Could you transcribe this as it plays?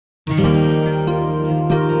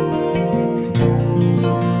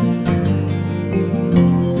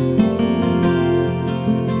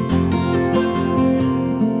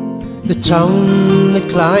The town that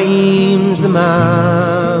climbs the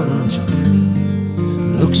mountain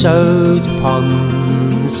looks out upon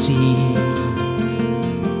the sea,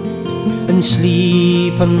 and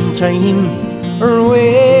sleep and time are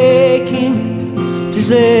waking, 'tis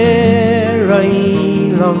there I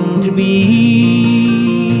long to be,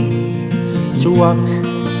 to walk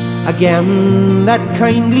again that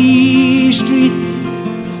kindly street,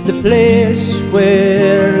 the place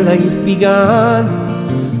where life began,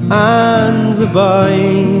 and the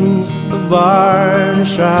boys of Barr and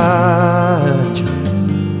Sráide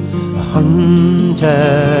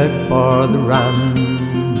hunted for the ram.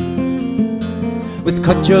 With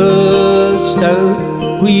cudgels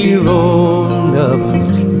stout we roamed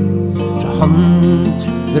about to hunt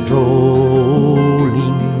the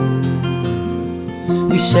droling.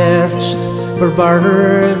 We searched for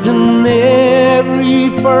birds in every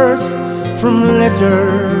verse, from letter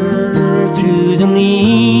to the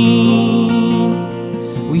name.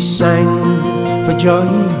 We sang for joy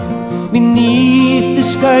beneath the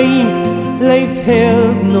sky. Life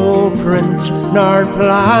held no print nor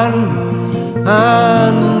plan,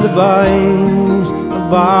 and the boys of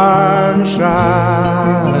Barr and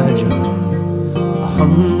Sráide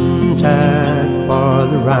hunted for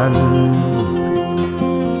the ram.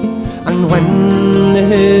 And when the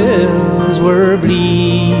hills were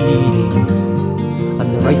bleeding and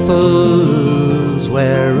the rifles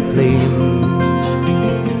were aflame,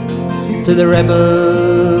 to the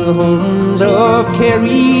rebel homes of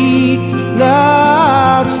Kerry the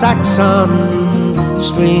Saxon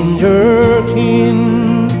stranger came.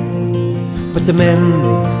 But the men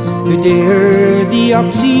who dared the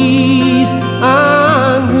oxys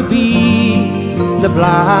and who beat the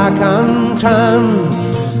black and tans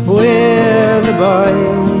were the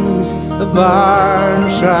boys of Barr and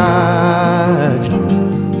Sráide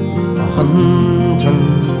hunting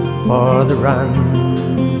for the ram.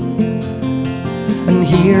 And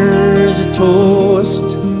here's a toast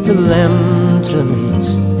to them tonight,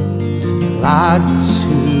 the lads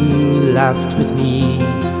who laughed with me,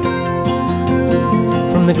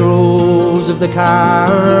 from the groves of the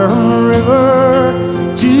Carm River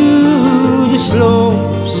to the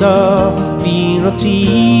slopes of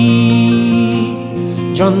Beanotee.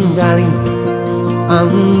 John Daly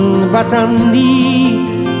and Batandi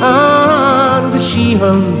and the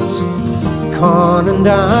Sheehans, Con and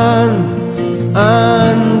Dan,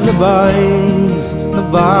 and the boys of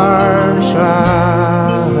Barr and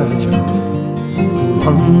Sráide who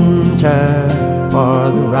hunted for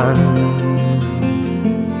the ram.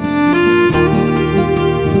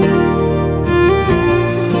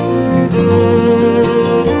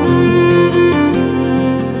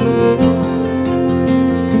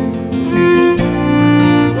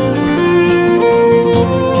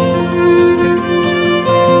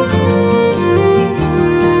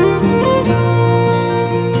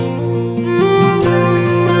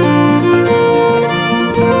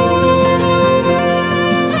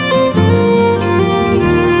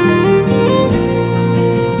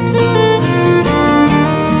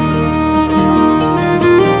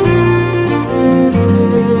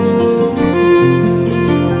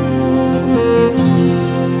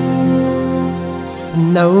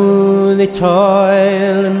 Now they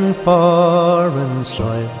toil in foreign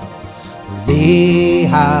soil, they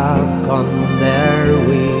have gone their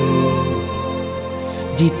way,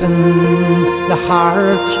 deep in the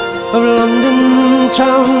heart of London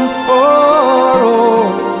town, or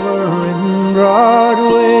over in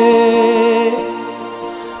Broadway.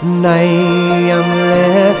 And I am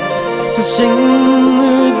left to sing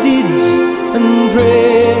the deeds and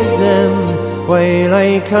praise them while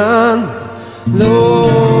I can,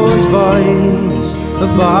 those boys of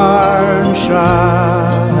Barr and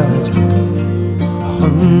Sráide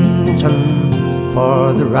hunting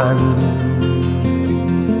for the ram.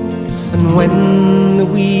 And when the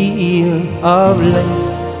wheel of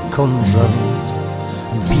life comes round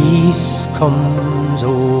and peace comes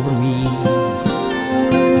over me,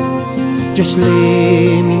 just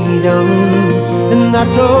lay me down in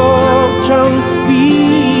that old town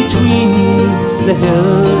between the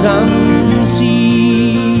hills and sea.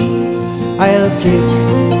 I'll take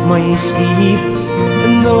my sleep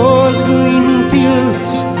in those green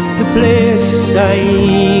fields, the place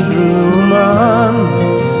I grew man,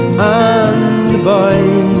 and the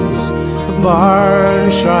boys of Barr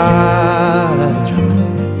and Sráide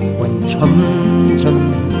went hunting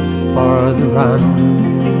for the ram.